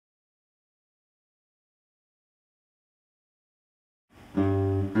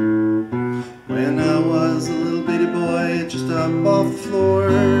When I was a little bitty boy, just up off the floor,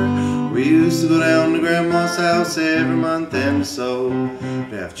 we used to go down to Grandma's house every month and so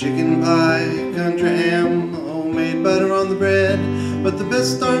to have chicken pie, country ham, homemade butter on the bread. But the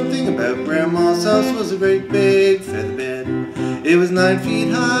best darn thing about Grandma's house was a great big feather bed. It was 9 feet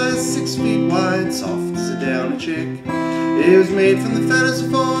high, 6 feet wide, soft to sit down a chick. It was made from the feathers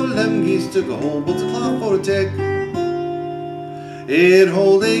of 11 geese, took a whole bolt of cloth for a tick. It'd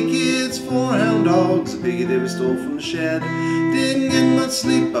hold 8 kids, 4 hound dogs, a biggie they we stole from the shed. Didn't get much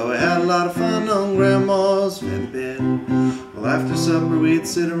sleep, but we had a lot of fun on Grandma's feather bed. Well, after supper we'd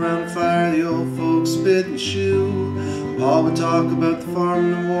sit around the fire, the old folks spit and chew. Pa would talk about the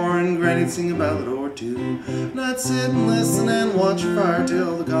farm and the war, and Granny'd sing a ballad or two. And I'd sit and listen and watch the fire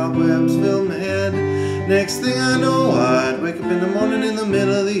till the cobwebs filled my head. Next thing I know, I'd wake up in the morning in the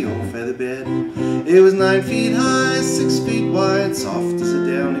middle of the old feather bed. It was 9 feet high, 6 feet wide, soft as a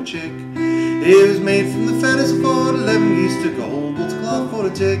downy chick. It was made from the feathers of 11 geese, took a whole bolt of cloth for a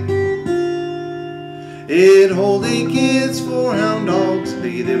tick. It'd hold 8 kids, 4 hound dogs, a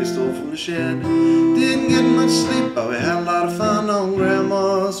biggie they we stole from the shed. Didn't get much sleep, but we had a lot of fun on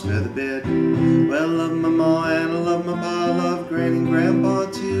Grandma's feather bed. Well, I love my ma and I love my pa, I love Granny and Grandpa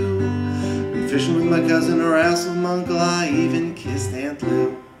too. Been fishing with my cousin or wrestled with my uncle, I even kissed Aunt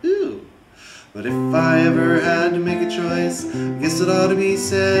Lou. Ooh. But if I ever had to make a choice, I guess it ought to be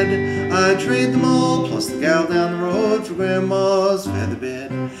said I'd trade them all, plus the gal down the road, for Grandma's feather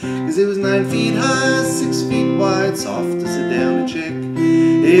bed. 'Cause it was 9 feet high, 6 feet wide, soft to sit down a chick.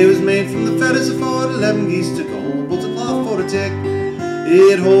 It was made from the feathers of 11 geese, took a whole bolt of cloth for a tick.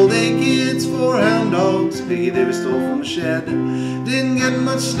 It'd hold 8 kids, 4 hound dogs, a biggie they we stole from the shed. Didn't get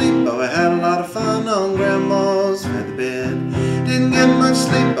much sleep, but we had a lot of fun on Grandma's feather bed. Didn't get much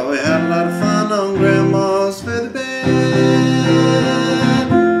sleep,